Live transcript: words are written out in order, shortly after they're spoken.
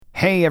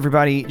Hey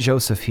everybody,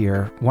 Joseph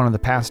here, one of the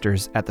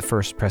pastors at the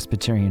First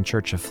Presbyterian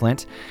Church of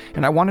Flint,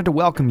 and I wanted to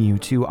welcome you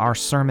to our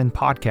Sermon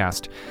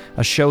Podcast,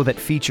 a show that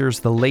features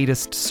the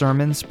latest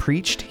sermons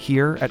preached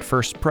here at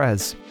First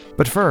Pres.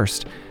 But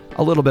first,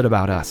 a little bit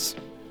about us.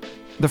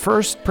 The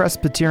First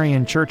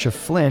Presbyterian Church of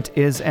Flint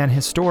is an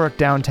historic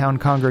downtown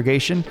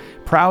congregation,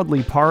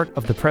 proudly part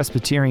of the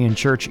Presbyterian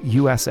Church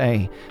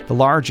USA, the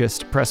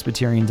largest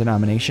Presbyterian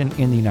denomination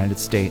in the United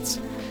States.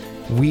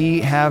 We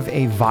have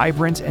a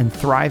vibrant and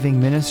thriving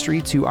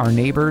ministry to our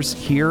neighbors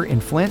here in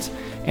Flint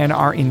and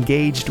are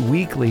engaged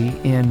weekly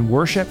in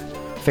worship,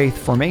 faith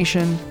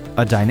formation,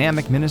 a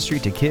dynamic ministry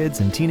to kids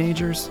and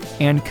teenagers,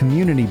 and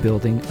community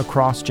building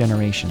across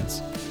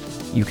generations.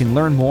 You can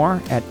learn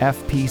more at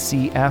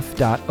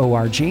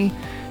fpcf.org.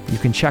 You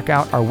can check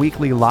out our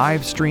weekly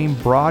live stream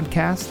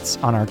broadcasts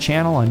on our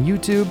channel on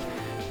YouTube,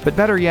 but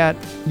better yet,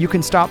 you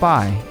can stop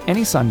by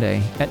any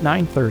Sunday at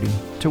 9:30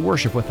 to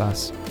worship with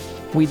us.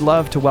 We'd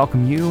love to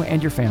welcome you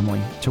and your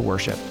family to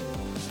worship.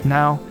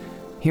 Now,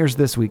 here's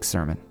this week's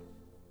sermon.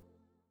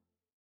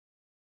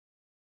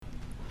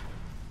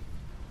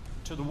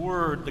 To the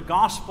Word, the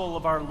Gospel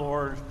of our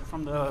Lord,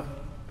 from the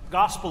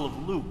Gospel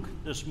of Luke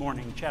this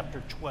morning,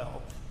 chapter 12.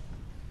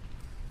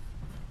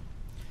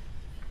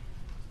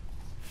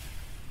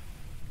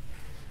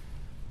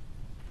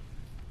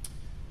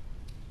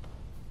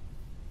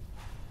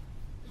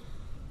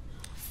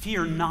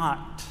 Fear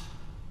not,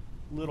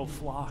 little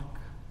flock,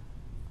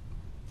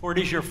 for it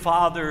is your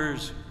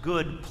Father's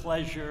good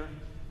pleasure.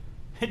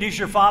 It is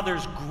your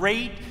Father's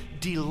great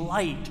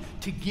delight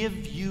to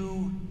give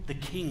you the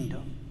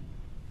kingdom.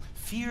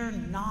 Fear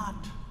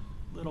not,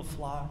 little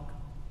flock.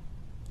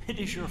 It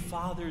is your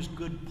Father's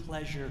good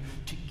pleasure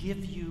to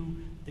give you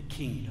the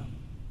kingdom.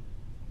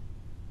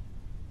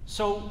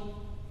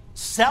 So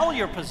sell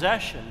your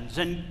possessions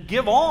and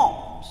give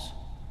alms.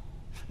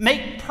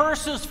 Make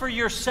purses for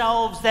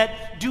yourselves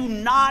that do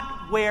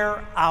not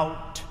wear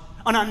out,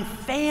 an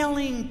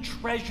unfailing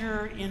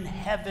treasure in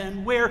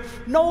heaven where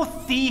no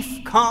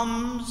thief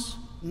comes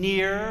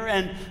near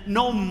and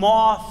no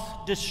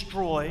moth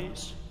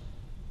destroys.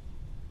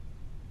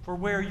 For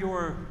where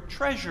your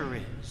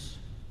treasure is,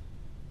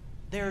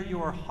 there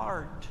your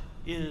heart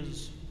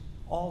is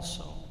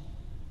also.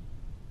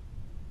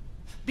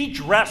 Be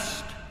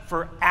dressed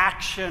for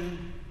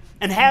action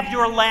and have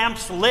your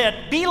lamps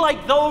lit. Be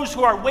like those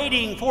who are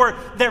waiting for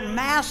their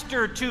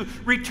master to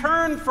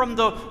return from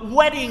the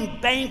wedding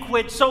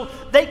banquet so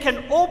they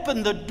can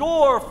open the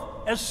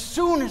door as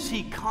soon as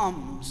he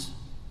comes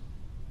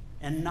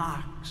and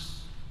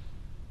knocks.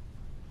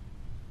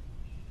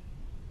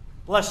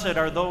 Blessed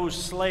are those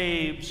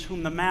slaves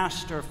whom the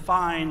master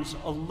finds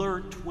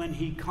alert when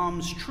he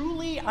comes.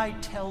 Truly I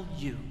tell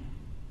you,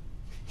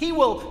 he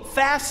will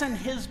fasten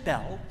his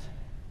belt.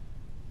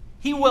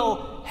 He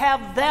will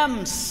have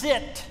them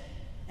sit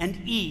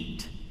and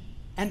eat,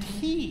 and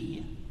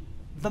he,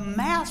 the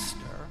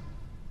master,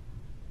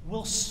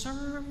 will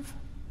serve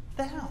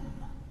them.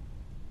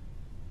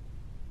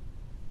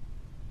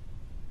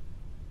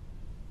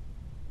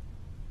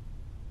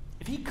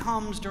 If he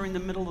comes during the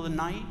middle of the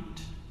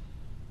night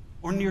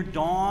or near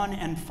dawn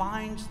and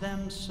finds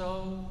them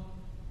so,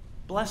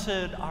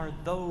 blessed are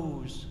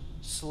those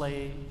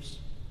slaves.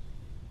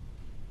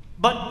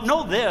 But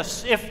know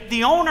this, if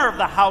the owner of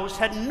the house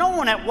had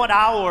known at what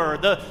hour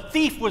the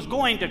thief was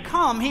going to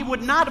come, he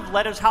would not have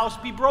let his house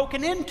be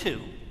broken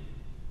into.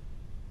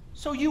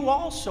 So you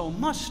also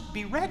must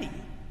be ready,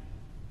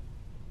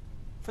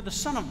 for the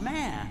Son of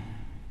Man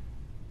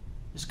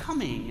is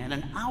coming at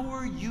an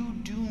hour you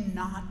do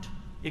not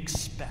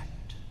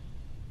expect.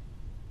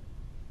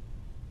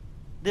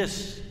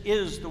 This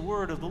is the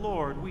word of the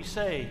Lord. We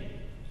say,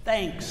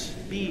 thanks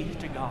be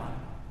to God.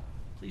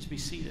 Please be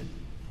seated.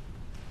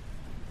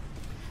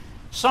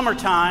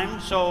 Summertime,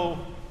 so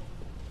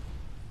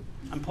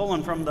I'm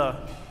pulling from the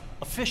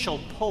official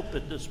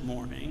pulpit this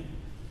morning.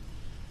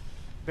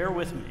 Bear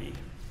with me.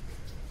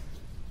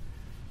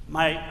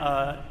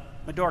 My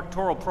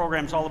doctoral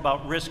program is all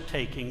about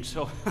risk-taking,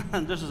 so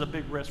this is a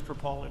big risk for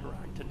Paul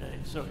Ederach today.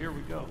 So here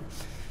we go.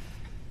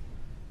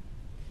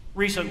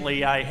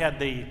 Recently, I had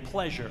the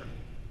pleasure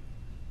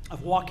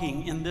of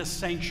walking in this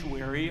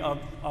sanctuary, of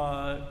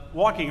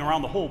walking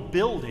around the whole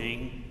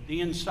building, the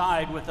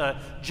inside, with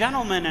a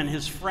gentleman and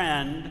his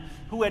friend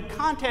who had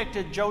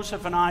contacted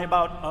Joseph and I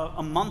about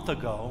a month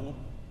ago,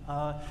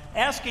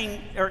 asking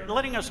or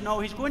letting us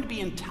know he's going to be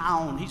in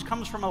town. He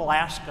comes from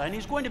Alaska and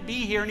he's going to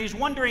be here, and he's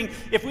wondering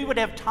if we would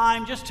have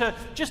time just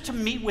to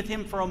meet with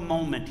him for a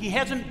moment. He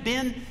hasn't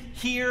been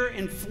here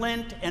in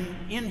Flint and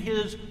in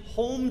his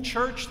home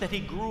church that he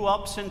grew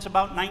up since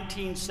about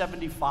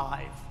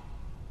 1975.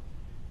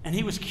 And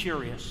he was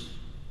curious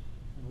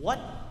what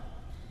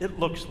it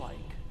looks like.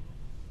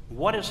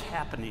 What is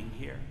happening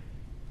here?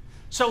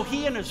 So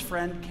he and his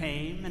friend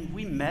came and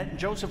we met.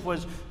 Joseph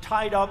was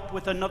tied up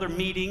with another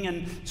meeting,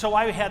 and so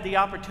I had the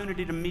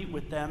opportunity to meet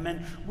with them.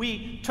 And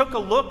we took a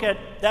look at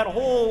that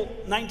whole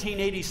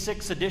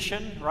 1986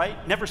 edition,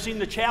 right? Never seen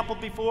the chapel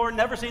before,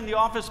 never seen the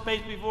office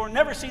space before,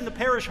 never seen the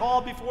parish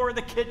hall before,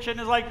 the kitchen.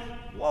 It's like,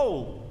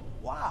 whoa,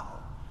 wow.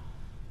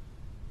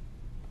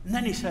 And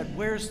then he said,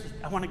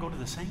 I want to go to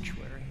the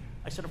sanctuary.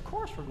 I said, of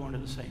course we're going to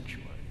the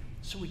sanctuary.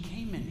 So we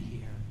came in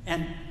here,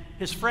 and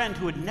his friend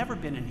who had never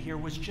been in here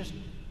was just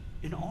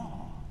in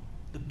awe,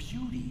 the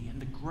beauty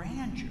and the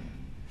grandeur.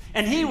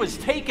 And he was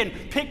taking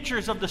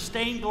pictures of the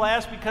stained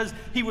glass because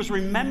he was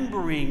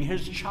remembering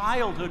his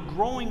childhood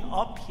growing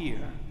up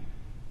here.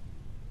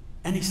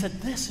 And he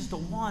said, this is the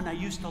one I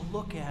used to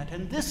look at,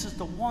 and this is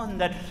the one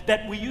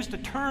that we used to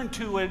turn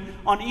to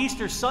on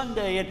Easter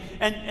Sunday.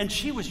 And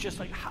she was just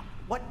like,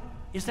 what?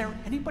 Is there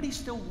anybody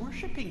still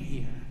worshiping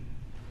here?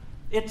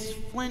 It's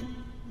Flint,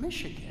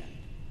 Michigan.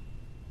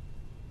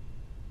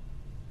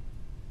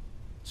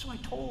 So I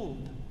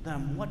told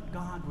them what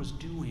God was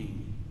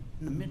doing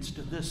in the midst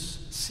of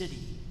this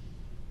city,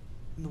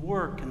 in the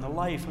work and the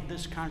life of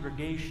this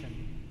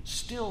congregation,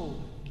 still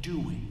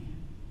doing.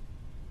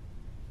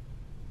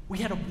 We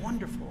had a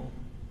wonderful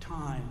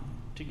time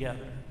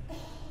together. It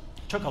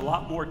took a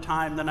lot more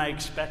time than I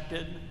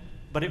expected,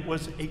 but it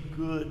was a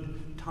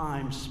good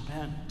time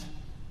spent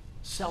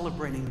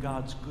celebrating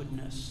God's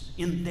goodness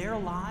in their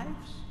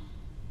lives,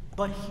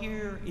 but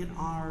here in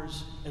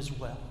ours as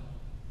well.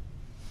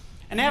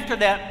 And after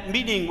that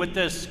meeting with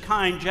this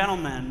kind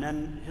gentleman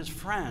and his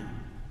friend,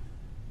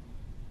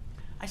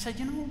 I said,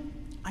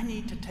 I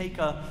need to take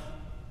a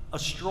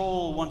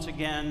stroll once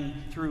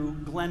again through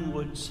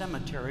Glenwood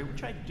Cemetery,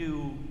 which I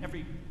do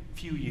every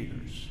few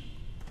years.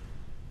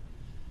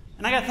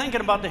 And I got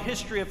thinking about the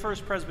history of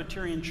First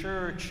Presbyterian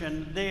Church,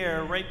 and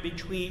there, right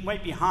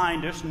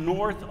behind us,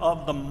 north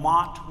of the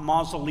Mott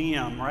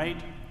Mausoleum,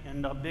 right?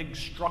 And a big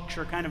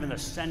structure kind of in the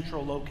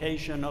central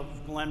location of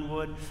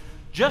Glenwood.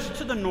 Just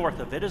to the north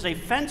of it is a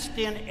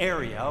fenced-in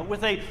area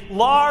with a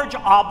large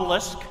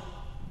obelisk,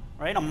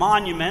 right, a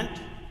monument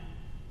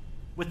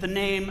with the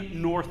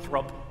name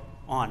Northrop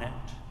on it.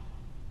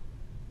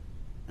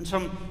 And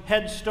some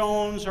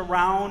headstones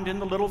around in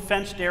the little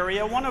fenced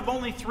area, one of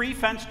only 3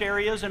 fenced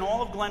areas in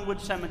all of Glenwood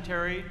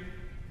Cemetery.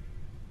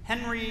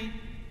 Henry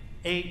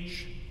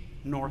H.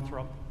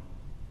 Northrop,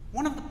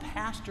 one of the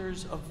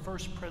pastors of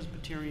First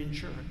Presbyterian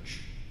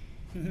Church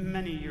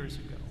many years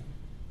ago.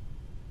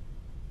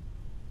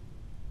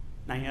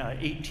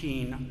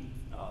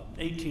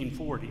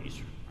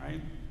 1840s,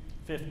 right?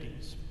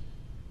 50s.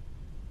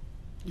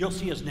 You'll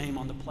see his name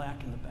on the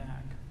plaque in the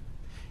back.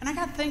 And I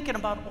got thinking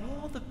about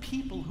all the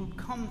people who'd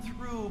come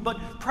through, but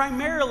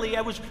primarily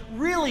I was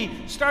really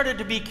started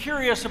to be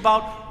curious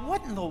about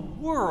what in the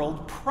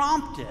world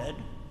prompted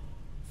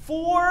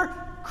 4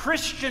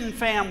 Christian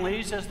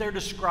families, as they're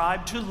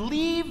described, to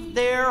leave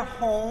their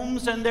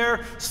homes and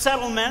their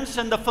settlements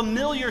and the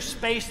familiar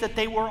space that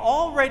they were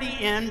already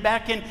in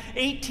back in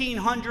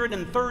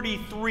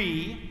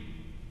 1833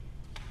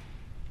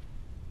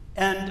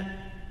 and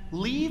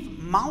leave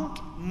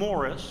Mount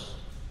Morris,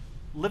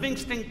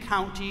 Livingston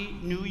County,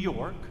 New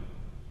York,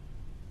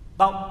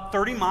 about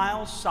 30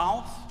 miles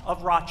south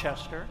of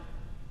Rochester.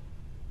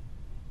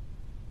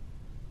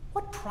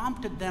 What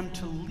prompted them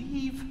to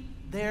leave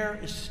their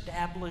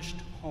established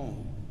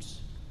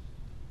homes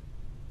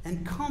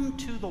and come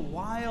to the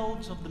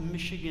wilds of the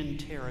Michigan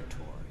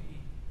Territory?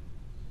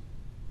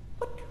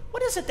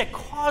 What is it that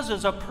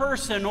causes a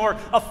person or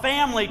a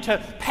family to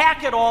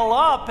pack it all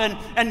up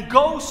and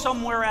go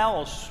somewhere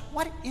else?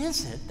 What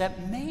is it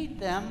that made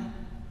them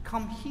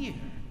come here?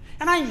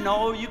 And I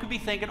know you could be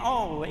thinking,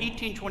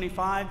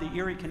 1825, the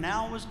Erie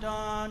Canal was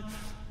done.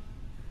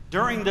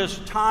 During this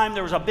time,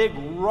 there was a big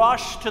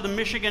rush to the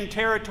Michigan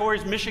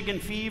territories, Michigan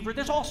fever.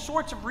 There's all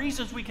sorts of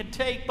reasons we could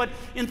take, but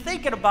in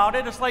thinking about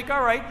it, it's like,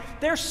 all right,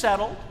 they're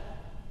settled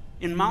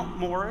in Mount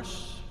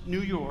Morris,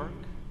 New York.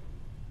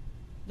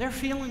 They're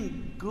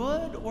feeling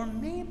good, or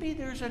maybe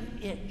there's an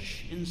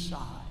itch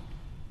inside.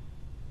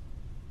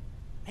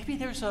 Maybe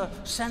there's a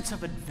sense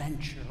of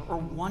adventure or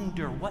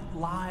wonder what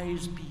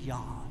lies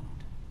beyond.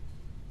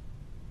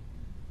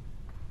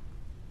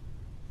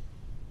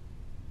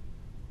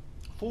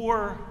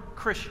 Four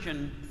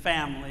Christian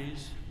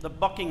families, the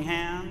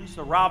Buckinghams,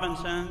 the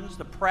Robinsons,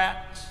 the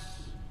Pratts,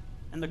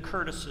 and the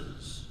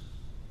Curtises,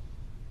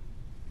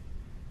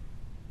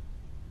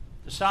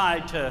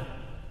 decide to,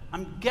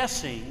 I'm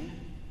guessing,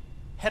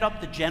 head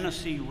up the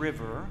Genesee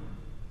River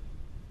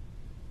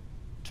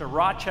to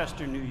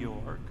Rochester, New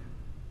York,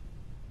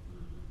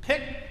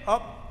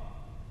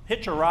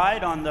 hitch a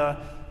ride on the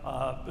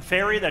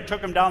ferry that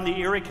took them down the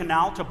Erie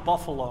Canal to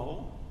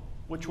Buffalo,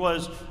 which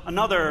was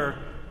another,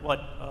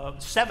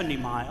 70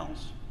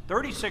 miles,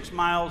 36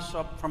 miles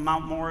up from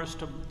Mount Morris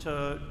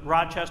to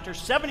Rochester,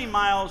 70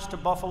 miles to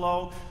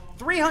Buffalo,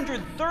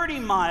 330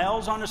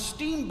 miles on a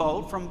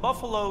steamboat from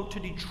Buffalo to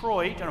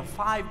Detroit on a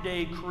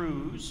 5-day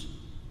cruise,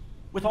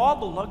 with all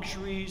the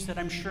luxuries that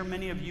I'm sure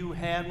many of you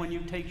had when you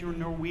take your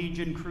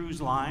Norwegian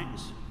cruise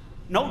lines.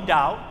 No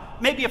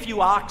doubt. Maybe a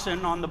few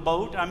oxen on the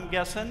boat, I'm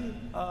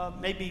guessing.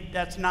 Maybe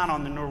that's not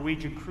on the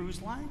Norwegian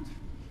cruise lines.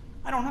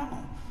 I don't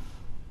know.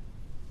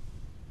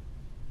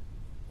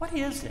 What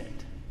is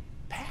it?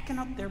 Packing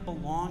up their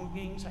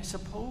belongings, I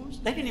suppose.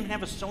 They didn't even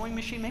have a sewing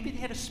machine. Maybe they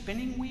had a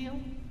spinning wheel,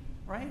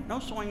 right? No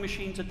sewing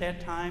machines at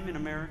that time in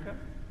America.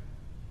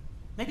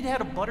 Maybe they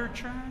had a butter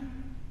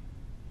churn.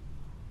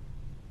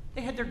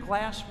 They had their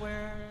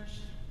glasswares.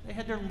 They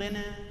had their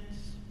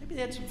linens. Maybe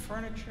they had some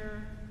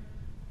furniture.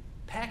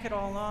 Pack it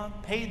all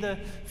up, pay the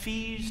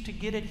fees to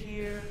get it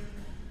here,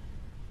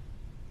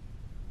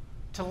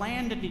 to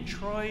land in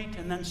Detroit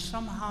and then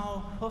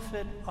somehow hoof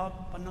it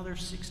up another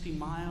 60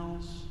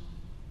 miles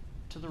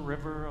to the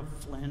river of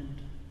Flint.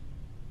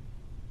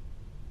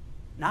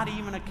 Not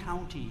even a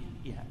county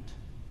yet.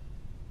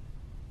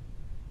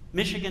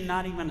 Michigan,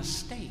 not even a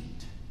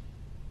state,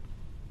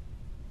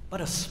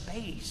 but a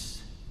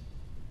space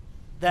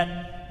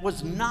that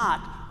was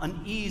not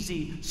an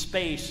easy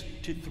space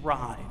to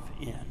thrive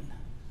in.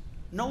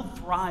 No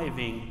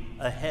thriving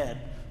ahead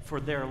for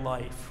their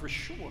life, for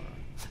sure.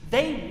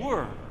 They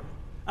were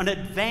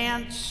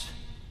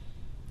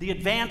the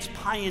advanced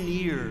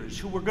pioneers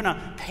who were going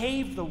to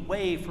pave the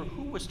way for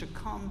who was to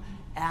come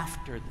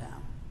after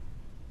them,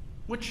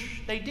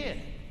 which they did.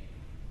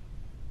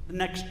 The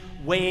next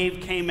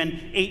wave came in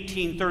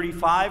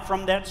 1835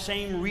 from that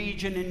same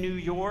region in New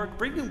York,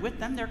 bringing with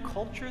them their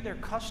culture, their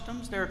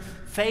customs, their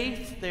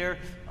faith, their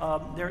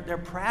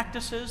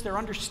practices, their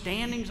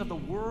understandings of the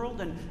world,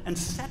 and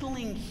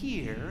settling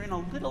here in a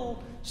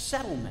little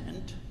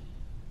settlement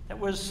that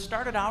was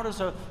started out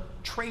as a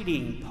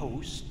trading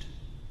post.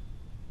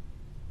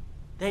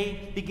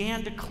 They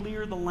began to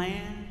clear the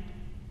land.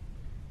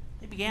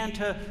 They began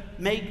to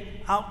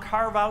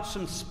carve out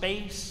some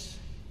space,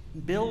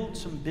 build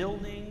some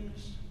buildings.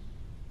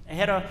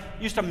 They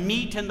used to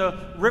meet in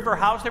the River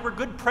House. They were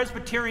good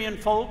Presbyterian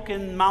folk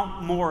in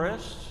Mount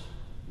Morris,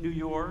 New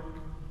York.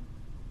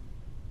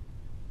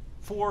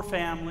 4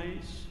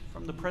 families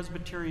from the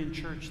Presbyterian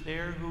church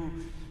there who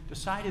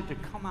decided to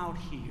come out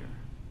here.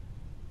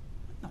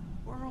 What in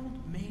the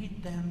world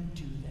made them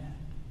do that?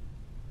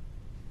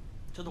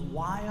 To the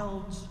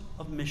wilds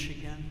of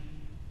Michigan,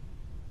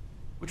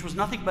 which was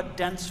nothing but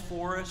dense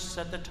forests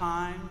at the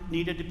time,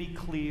 needed to be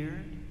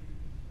cleared.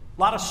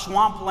 A lot of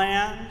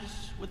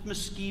swamplands with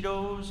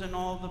mosquitoes and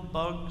all the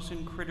bugs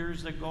and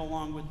critters that go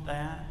along with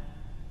that.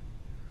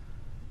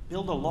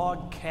 Build a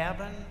log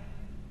cabin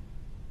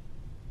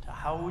to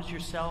house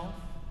yourself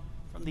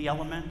from the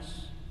elements.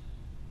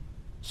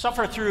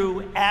 Suffer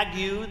through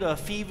ague, the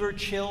fever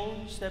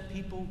chills that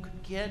people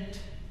could get.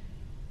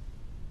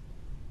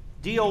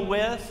 Deal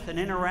with and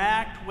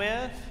interact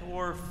with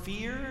or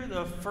fear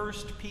the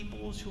first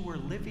peoples who were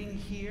living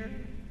here,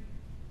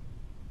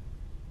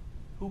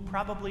 who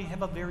probably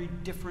have a very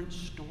different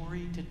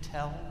story to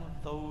tell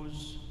of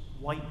those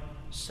white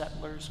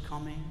settlers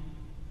coming.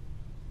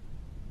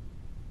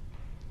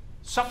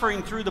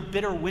 Suffering through the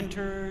bitter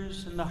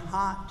winters and the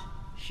hot,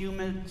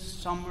 humid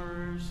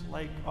summers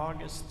like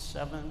August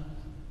 7th.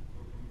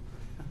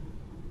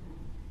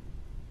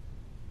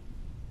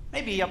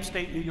 Maybe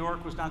upstate New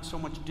York was not so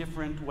much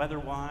different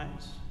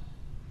weather-wise,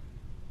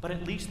 but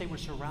at least they were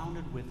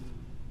surrounded with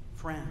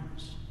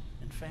friends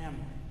and family.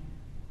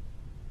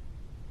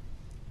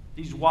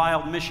 These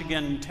wild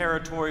Michigan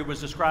territory was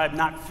described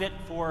not fit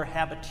for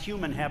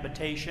human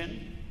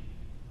habitation.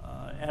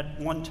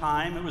 At one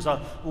time, it was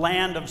a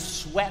land of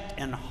sweat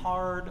and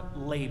hard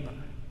labor.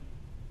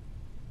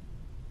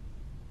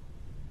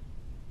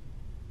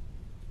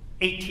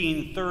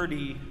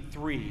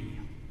 1833,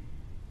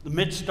 the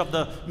midst of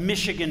the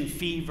Michigan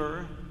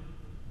fever,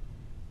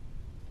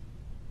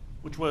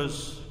 which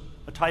was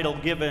a title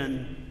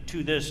given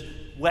to this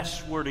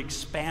westward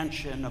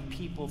expansion of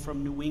people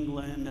from New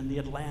England and the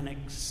Atlantic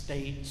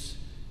states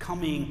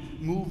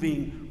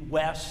moving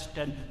west,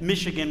 and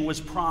Michigan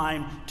was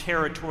prime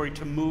territory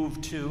to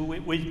move to.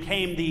 It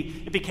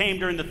became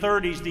during the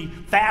 30s the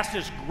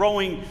fastest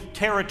growing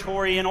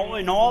territory in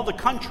all the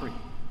country.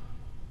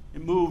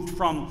 It moved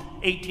from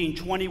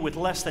 1820 with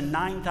less than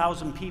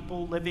 9,000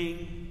 people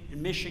living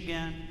in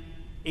Michigan,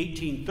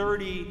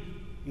 1830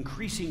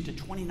 increasing to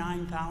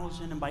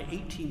 29,000, and by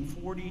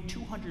 1840,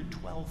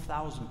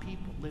 212,000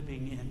 people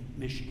living in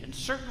Michigan.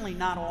 Certainly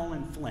not all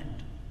in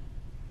Flint.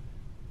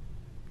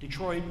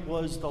 Detroit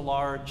was the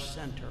large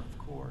center, of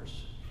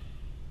course.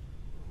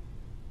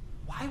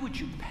 Why would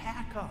you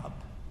pack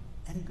up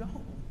and go?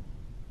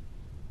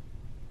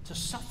 To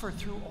suffer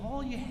through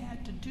all you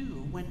had to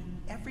do when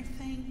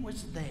everything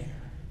was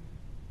there?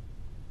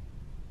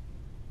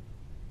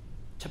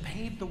 To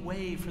pave the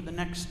way for the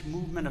next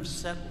movement of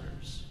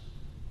settlers.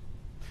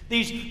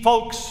 These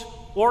folks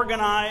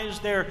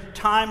organized their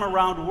time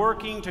around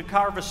working to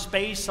carve a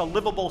space, a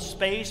livable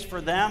space for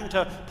them,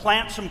 to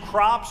plant some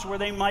crops where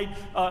they might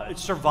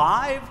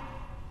survive.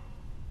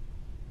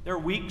 Their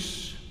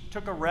weeks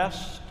took a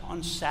rest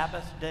on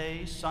Sabbath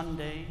day,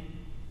 Sunday,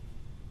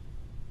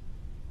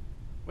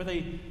 where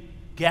they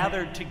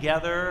gathered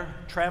together,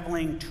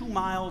 traveling 2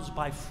 miles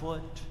by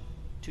foot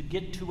to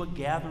get to a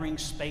gathering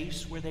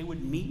space where they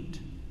would meet.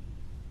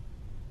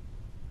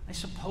 I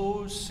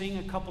suppose sing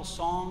a couple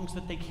songs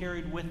that they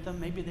carried with them.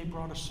 Maybe they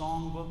brought a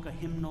songbook, a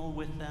hymnal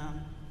with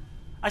them.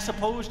 I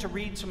suppose to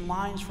read some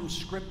lines from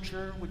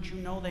Scripture, which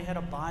you know they had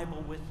a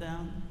Bible with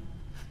them.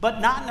 But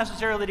not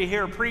necessarily to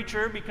hear a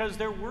preacher, because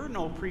there were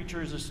no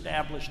preachers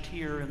established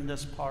here in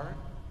this part.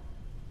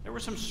 There were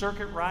some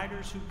circuit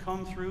riders who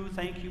come through,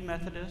 thank you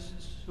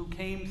Methodists, who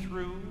came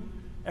through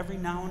every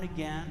now and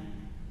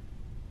again,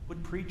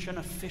 would preach an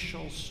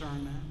official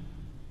sermon.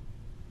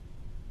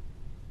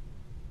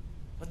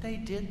 But they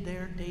did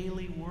their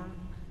daily work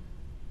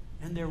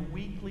and their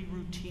weekly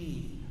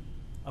routine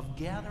of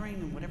gathering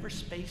in whatever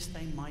space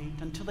they might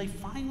until they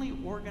finally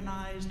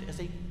organized as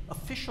an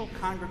official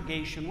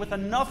congregation with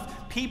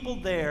enough people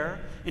there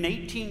in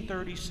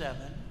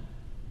 1837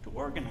 to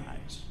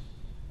organize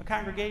a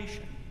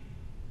congregation.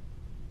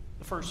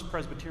 The First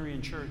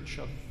Presbyterian Church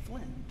of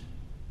Flint.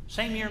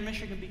 Same year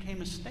Michigan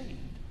became a state.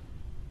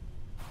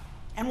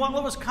 And while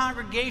it was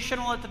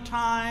congregational at the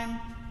time,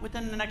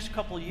 within the next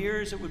couple of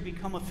years it would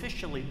become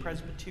officially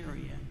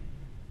Presbyterian.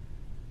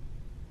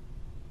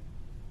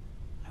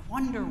 I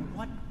wonder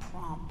what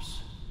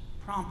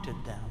prompted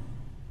them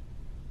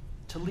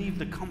to leave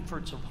the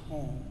comforts of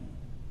home,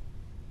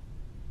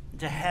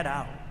 to head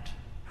out.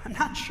 I'm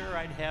not sure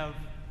I'd have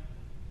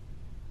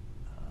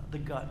the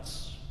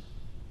guts,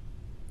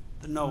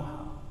 the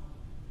know-how.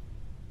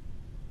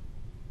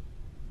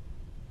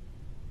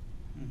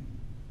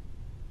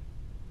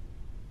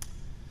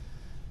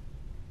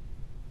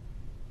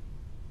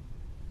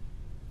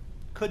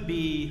 Could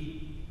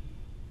be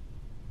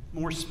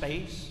more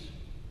space.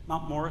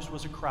 Mount Morris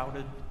was a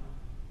crowded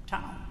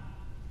town.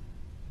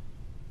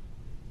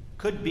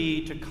 Could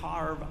be to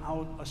carve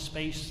out a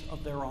space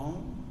of their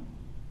own.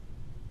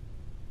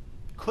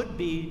 Could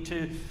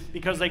be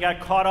because they got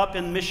caught up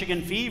in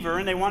Michigan fever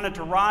and they wanted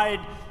to ride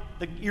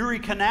the Erie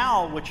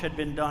Canal, which had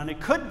been done.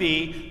 It could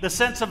be the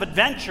sense of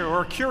adventure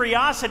or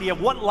curiosity of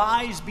what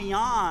lies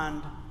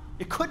beyond.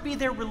 It could be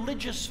their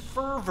religious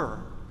fervor,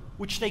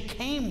 which they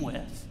came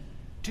with,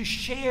 to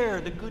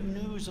share the good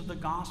news of the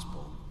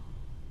gospel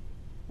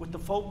with the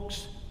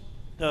folks,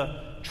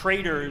 the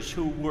traders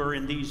who were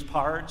in these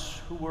parts,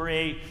 who were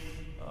a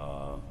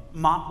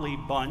motley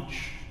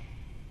bunch,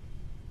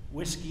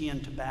 whiskey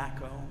and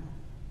tobacco.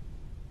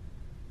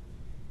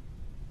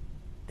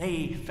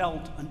 They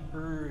felt an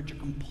urge, a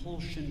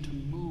compulsion to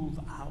move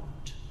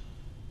out,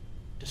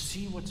 to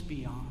see what's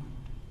beyond.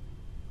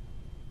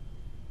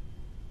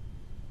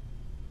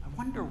 I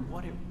wonder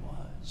what it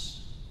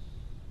was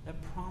that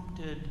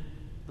prompted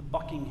the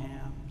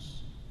Buckinghams,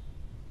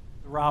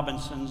 the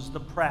Robinsons, the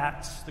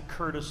Pratts, the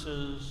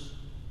Curtises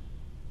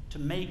to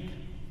make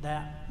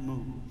that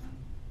move.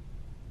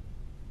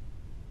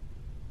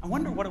 I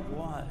wonder what it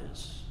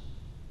was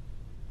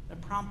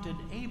that prompted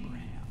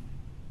Abraham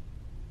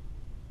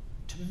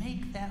to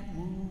make that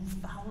move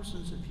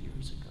thousands of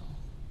years ago.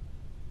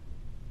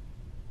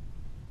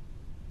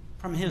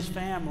 From his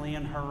family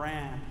in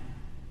Haran,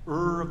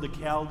 Ur of the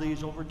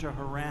Chaldees, over to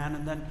Haran,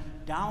 and then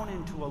down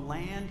into a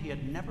land he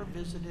had never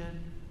visited,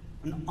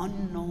 an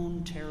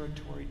unknown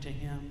territory to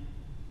him,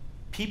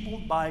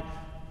 peopled by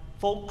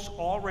folks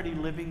already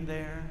living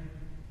there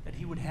that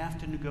he would have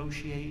to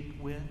negotiate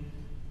with.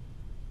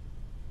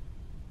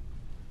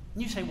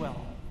 And you say,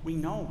 well, we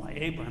know why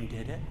Abraham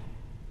did it.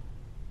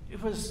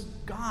 It was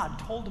God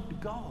told him to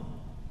go.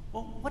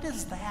 Well, what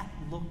does that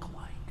look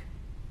like?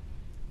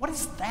 What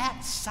does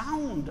that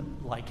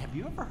sound like? Have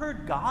you ever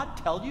heard God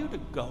tell you to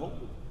go?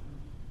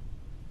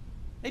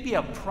 Maybe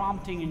a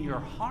prompting in your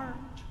heart,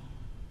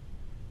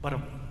 but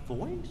a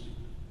voice?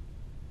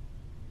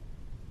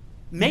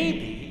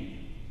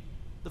 Maybe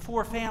the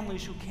four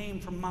families who came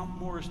from Mount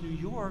Morris, New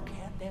York,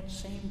 had that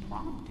same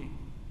prompting.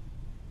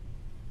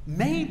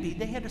 Maybe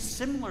they had a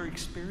similar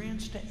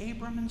experience to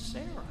Abram and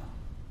Sarah,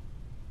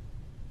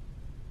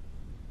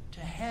 to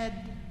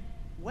head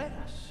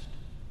west,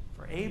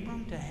 for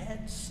Abram to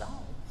head south.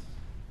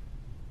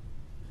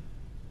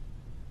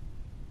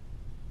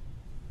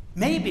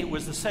 Maybe it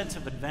was the sense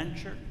of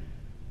adventure,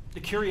 the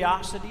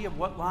curiosity of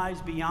what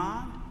lies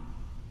beyond.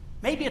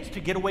 Maybe it's to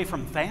get away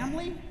from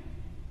family,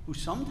 who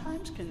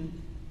sometimes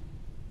can,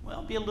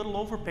 well, be a little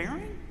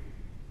overbearing.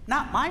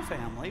 Not my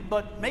family,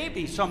 but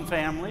maybe some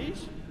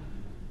families.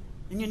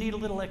 And you need a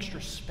little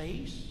extra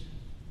space.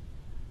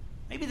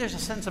 Maybe there's a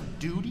sense of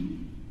duty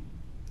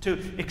to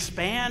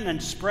expand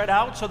and spread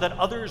out so that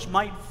others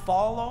might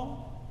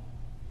follow.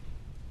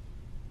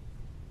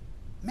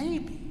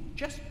 Maybe,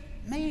 just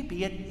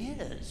maybe it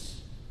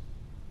is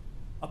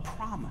a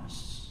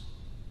promise.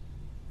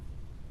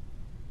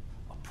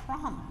 A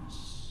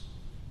promise.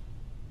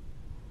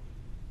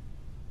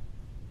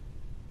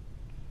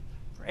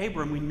 For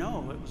Abram, we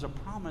know it was a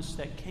promise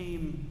that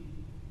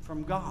came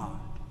from God.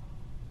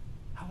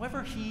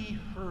 However he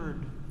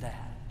heard that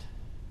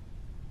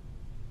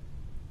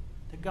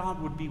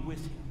God would be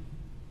with him,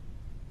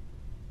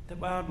 that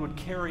God would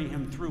carry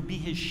him through, be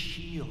his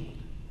shield,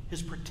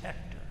 his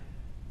protector,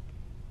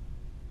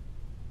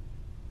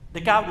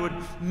 that God would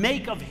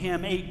make of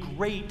him a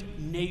great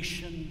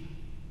nation,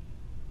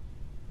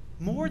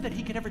 more than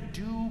he could ever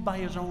do by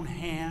his own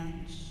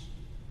hands,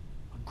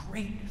 a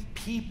great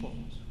people,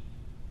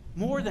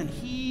 more than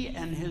he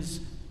and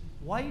his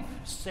wife,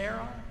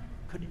 Sarah,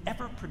 could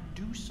ever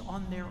produce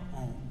on their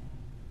own.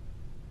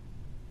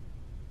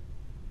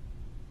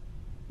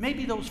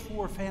 Maybe those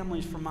four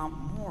families from Mount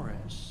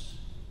Morris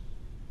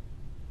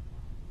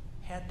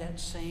had that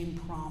same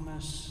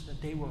promise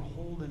that they were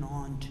holding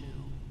on to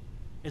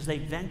as they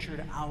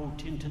ventured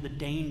out into the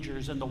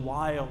dangers and the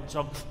wilds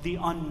of the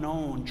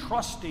unknown,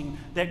 trusting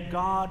that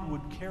God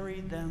would carry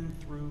them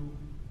through,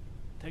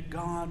 that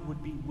God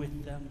would be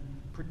with them,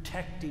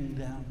 protecting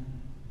them,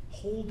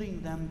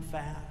 holding them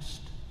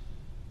fast.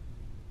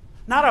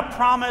 Not a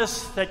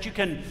promise that you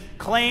can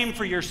claim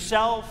for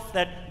yourself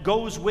that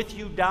goes with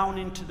you down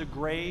into the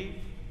grave.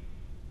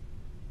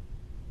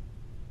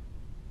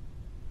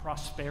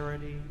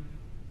 Prosperity,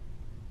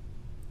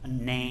 a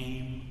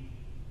name,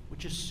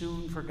 which is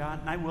soon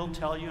forgotten. I will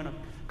tell you, a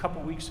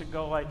couple weeks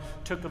ago, I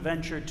took a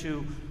venture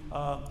to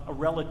a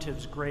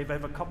relative's grave. I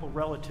have a couple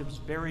relatives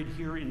buried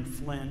here in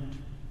Flint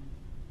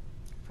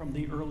from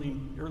the early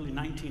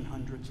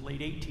 1900s,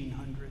 late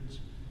 1800s.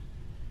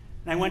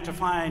 And I went to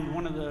find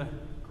one of the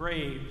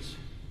graves.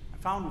 I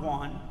found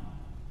one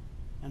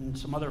and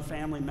some other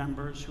family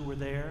members who were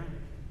there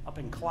up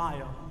in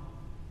Clio.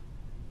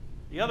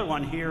 The other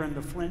one here in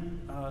the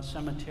Flint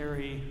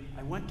cemetery,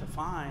 I went to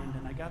find,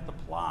 and I got the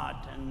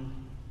plot, and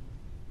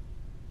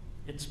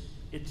the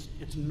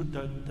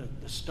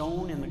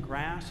stone in the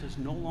grass is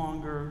no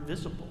longer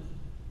visible.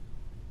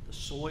 The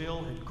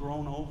soil had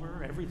grown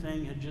over,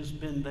 everything had just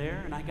been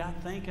there, and I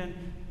got thinking,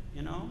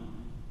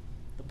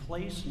 the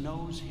place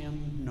knows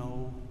him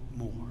no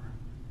more.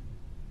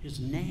 His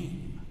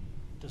name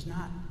does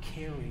not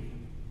carry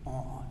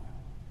on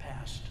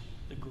past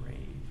the grave.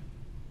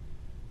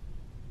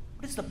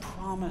 What is the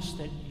promise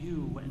that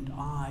you and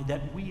I,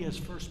 that we as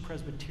First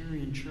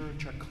Presbyterian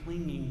Church are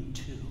clinging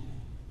to?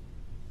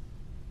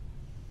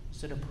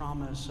 Is it a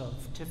promise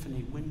of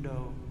Tiffany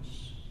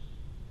windows,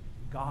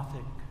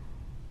 Gothic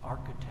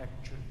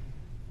architecture,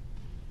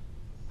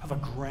 of a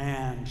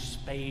grand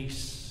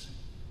space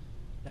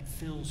that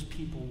fills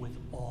people with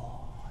awe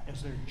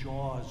as their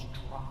jaws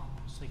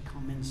drop as they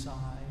come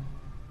inside?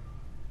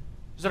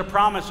 Is it a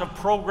promise of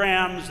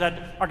programs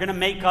that are going to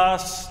make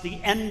us the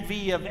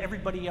envy of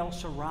everybody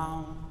else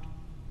around?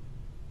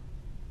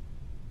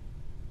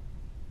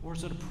 Or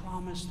is it a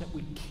promise that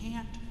we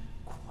can't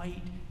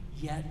quite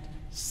yet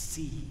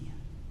see,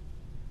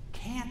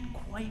 can't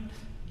quite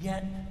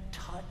yet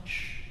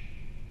touch,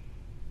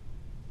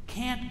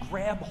 can't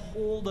grab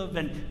hold of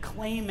and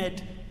claim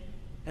it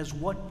as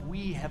what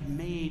we have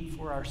made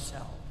for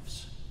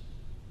ourselves?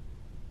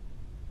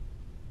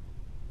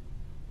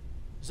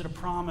 Is it a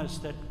promise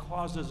that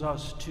causes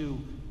us to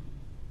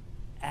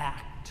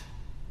act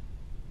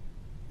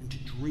and to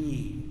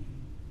dream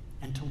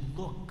and to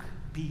look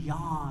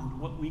beyond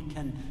what we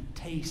can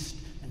taste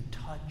and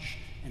touch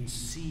and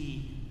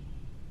see?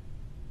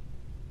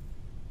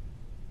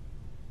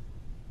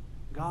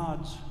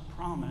 God's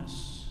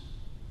promise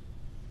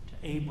to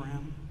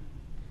Abraham,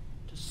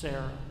 to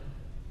Sarah,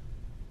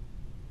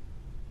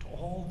 to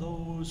all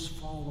those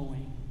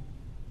following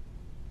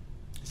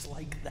is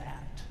like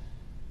that.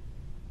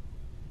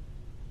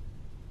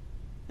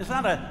 It's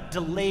not a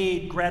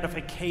delayed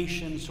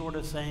gratification sort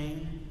of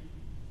thing,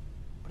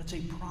 but it's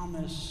a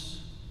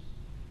promise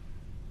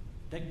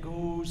that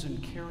goes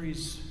and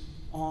carries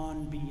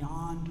on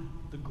beyond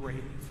the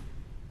grave.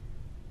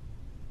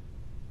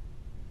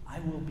 I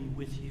will be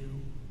with you.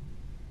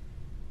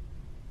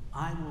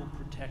 I will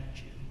protect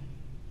you.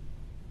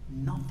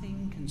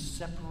 Nothing can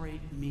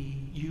separate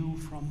you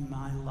from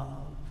my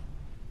love.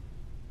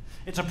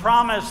 It's a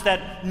promise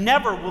that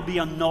never will be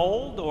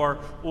annulled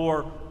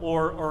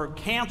or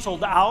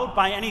canceled out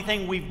by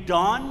anything we've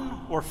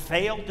done or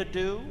failed to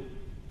do.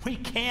 We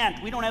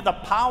can't. We don't have the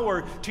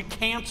power to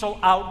cancel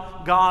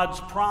out God's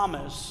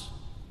promise.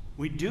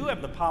 We do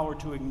have the power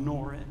to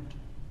ignore it.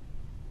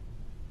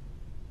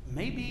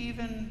 Maybe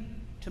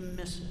even to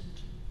miss it.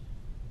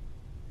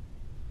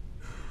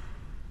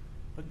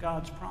 But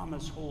God's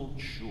promise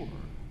holds sure.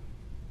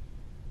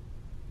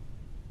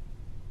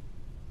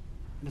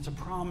 And it's a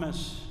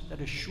promise that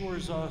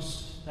assures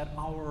us that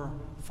our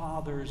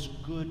Father's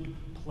good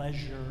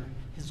pleasure,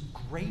 his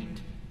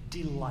great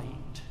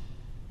delight,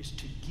 is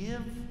to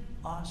give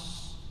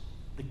us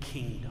the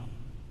kingdom.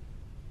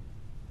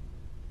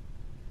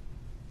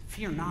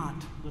 Fear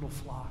not, little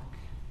flock.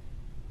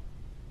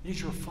 It is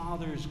your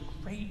Father's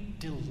great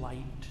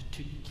delight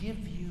to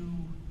give you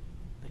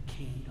the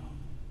kingdom.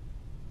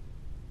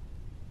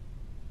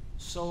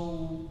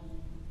 So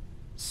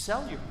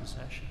sell your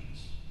possessions.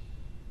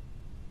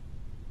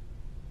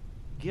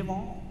 Give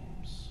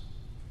alms.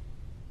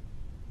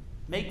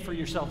 Make for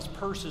yourselves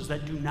purses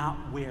that do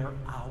not wear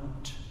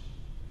out,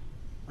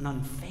 an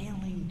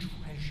unfailing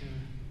treasure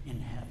in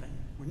heaven,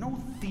 where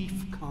no thief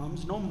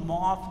comes, no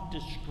moth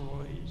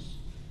destroys.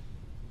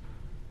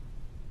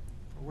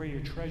 For where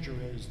your treasure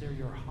is, there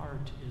your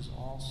heart is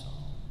also.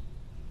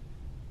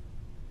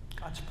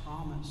 God's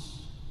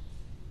promise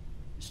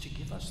is to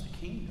give us the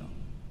kingdom,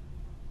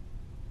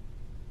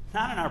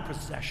 not in our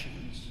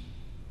possessions,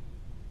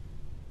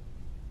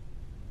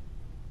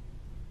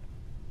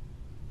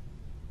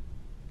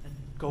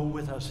 go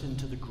with us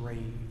into the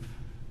grave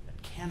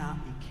that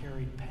cannot be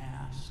carried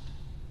past,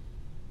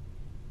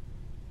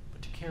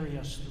 but to carry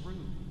us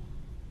through,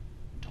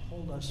 to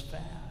hold us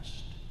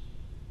fast,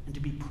 and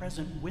to be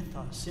present with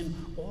us in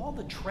all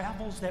the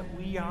travels that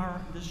we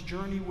are, this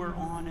journey we're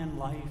on in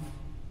life.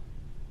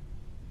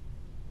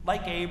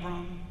 Like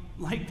Abram,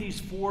 like these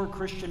 4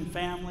 Christian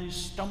families,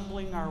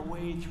 stumbling our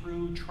way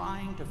through,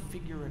 trying to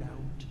figure it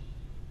out,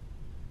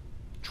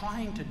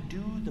 trying to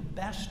do the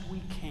best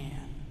we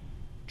can,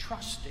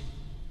 trusting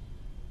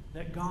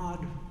that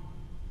God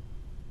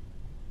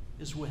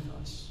is with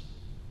us.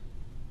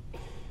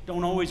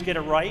 Don't always get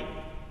it right.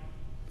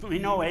 We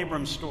know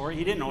Abram's story.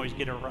 He didn't always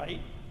get it right.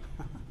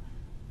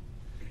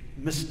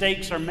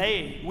 Mistakes are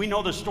made. We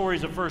know the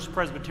stories of First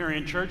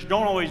Presbyterian Church.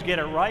 Don't always get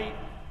it right.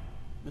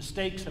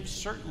 Mistakes have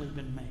certainly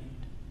been made.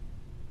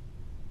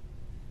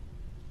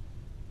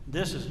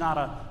 This is not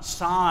a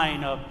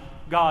sign of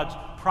God's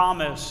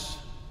promise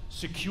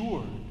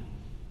secured,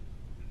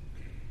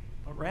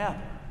 but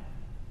rather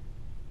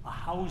a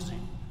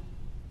housing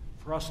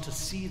for us to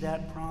see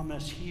that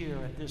promise here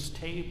at this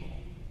table,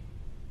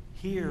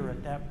 here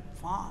at that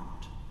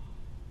font,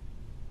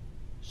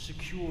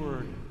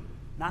 secured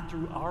not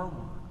through our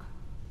work,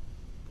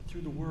 but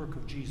through the work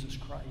of Jesus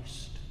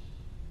Christ.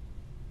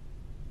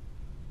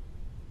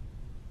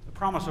 The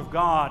promise of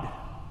God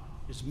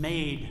is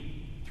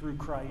made through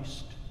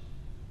Christ,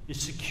 is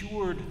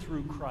secured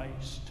through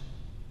Christ.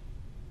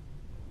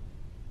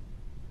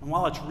 And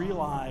while it's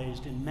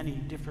realized in many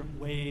different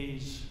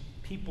ways,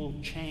 people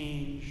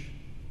change,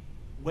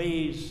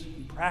 ways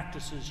and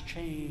practices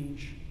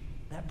change,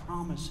 that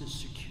promise is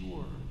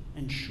secure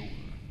and sure.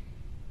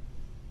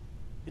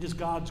 It is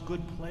God's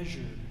good pleasure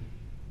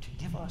to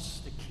give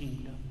us the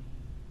kingdom.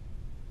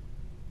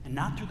 And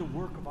not through the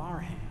work of our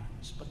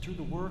hands, but through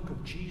the work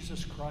of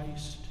Jesus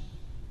Christ,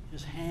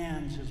 his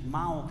hands, his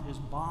mouth, his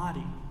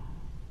body,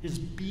 his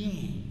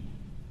being.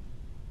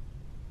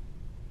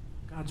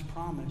 God's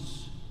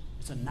promise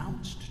is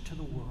announced to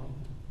the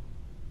world.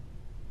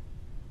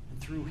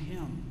 And through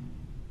him,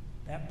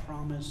 that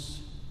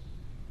promise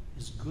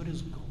is good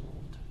as gold.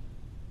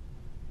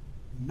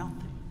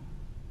 Nothing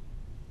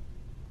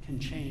can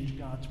change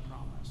God's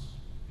promise.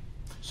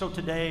 So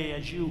today,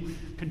 as you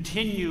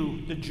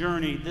continue the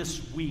journey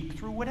this week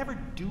through whatever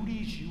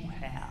duties you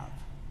have,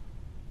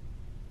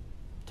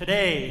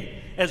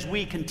 today, as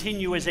we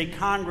continue as a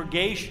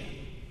congregation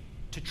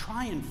to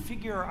try and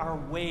figure our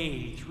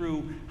way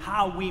through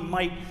how we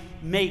might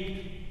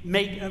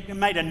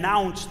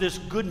announce this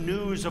good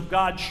news of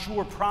God's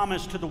sure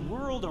promise to the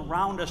world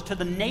around us, to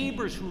the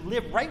neighbors who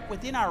live right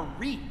within our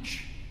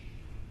reach,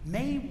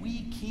 may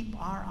we keep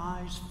our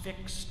eyes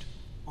fixed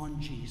on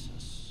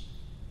Jesus.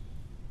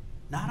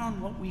 Not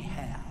on what we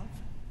have,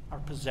 our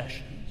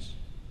possessions,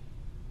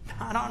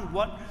 not on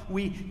what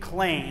we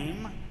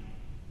claim,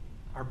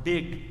 our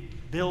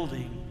big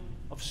building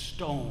of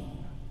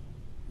stone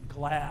and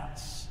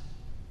glass.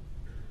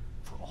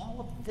 For all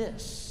of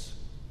this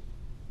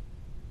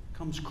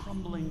comes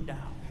crumbling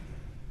down.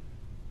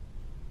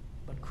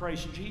 But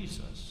Christ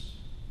Jesus,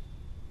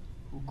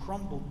 who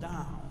crumbled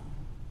down,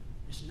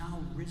 is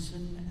now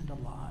risen and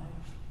alive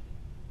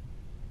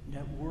and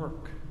at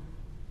work,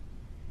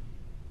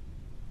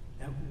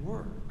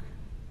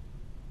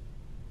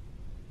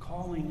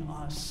 calling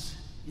us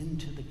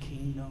into the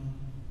kingdom.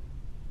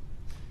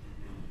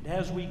 And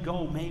as we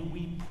go, may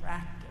we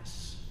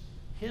practice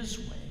his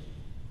way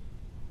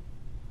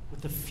with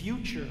the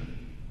future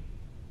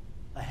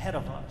ahead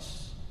of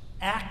us,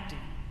 acting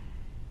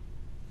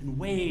in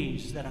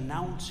ways that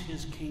announce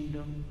his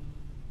kingdom,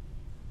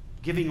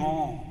 giving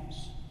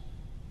alms,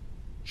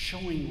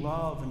 showing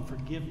love and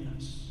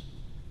forgiveness,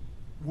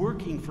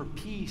 working for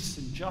peace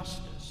and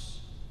justice,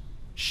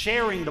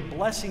 sharing the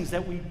blessings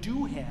that we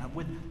do have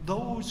with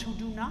those who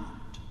do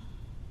not,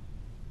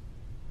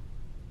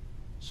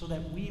 so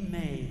that we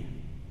may,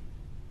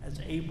 as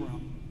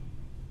Abram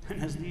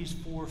and as these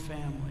 4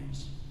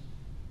 families,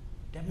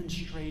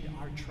 demonstrate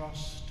our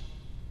trust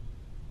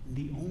in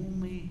the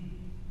only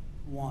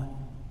one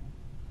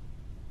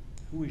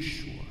who is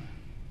sure,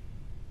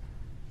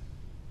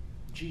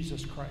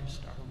 Jesus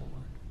Christ our Lord.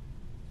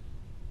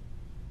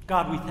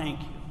 God, we thank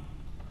you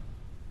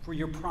for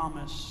your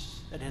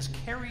promise that has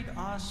carried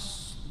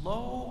us,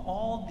 lo,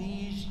 all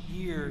these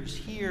years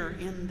here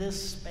in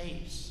this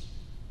space.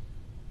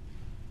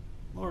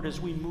 Lord,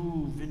 as we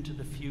move into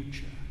the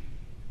future,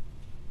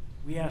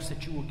 we ask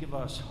that you will give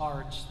us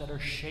hearts that are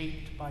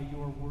shaped by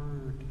your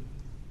word,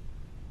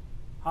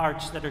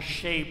 hearts that are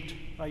shaped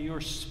by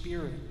your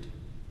spirit,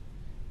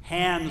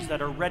 hands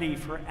that are ready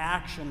for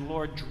action.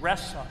 Lord,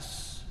 dress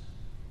us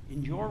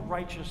in your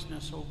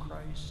righteousness, O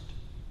Christ,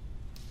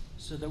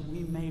 so that we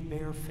may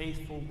bear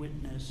faithful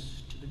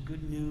witness to the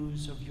good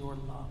news of your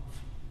love.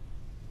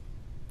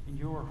 In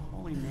your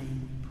holy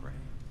name we pray.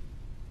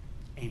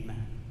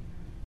 Amen.